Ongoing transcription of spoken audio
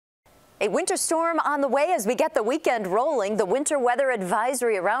A winter storm on the way as we get the weekend rolling. The winter weather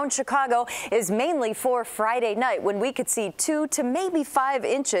advisory around Chicago is mainly for Friday night, when we could see 2 to maybe 5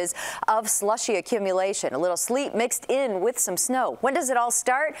 inches of slushy accumulation. A little sleet mixed in with some snow. When does it all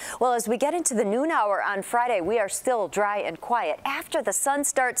start? Well, as we get into the noon hour on Friday, we are still dry and quiet. After the sun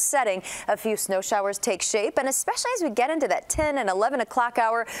starts setting, a few snow showers take shape, and especially as we get into that 10 and 11 o'clock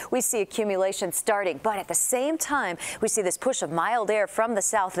hour, we see accumulation starting. But at the same time, we see this push of mild air from the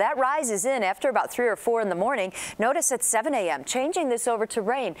south. That rises in after about 3 or 4 in the morning. Notice at 7 a.m. changing this over to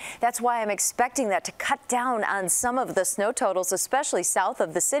rain. That's why I'm expecting that to cut down on some of the snow totals, especially south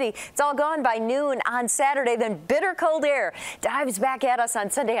of the city. It's all gone by noon on Saturday. Then bitter cold air dives back at us on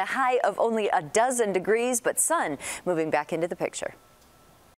Sunday, a high of only a dozen degrees, but sun moving back into the picture.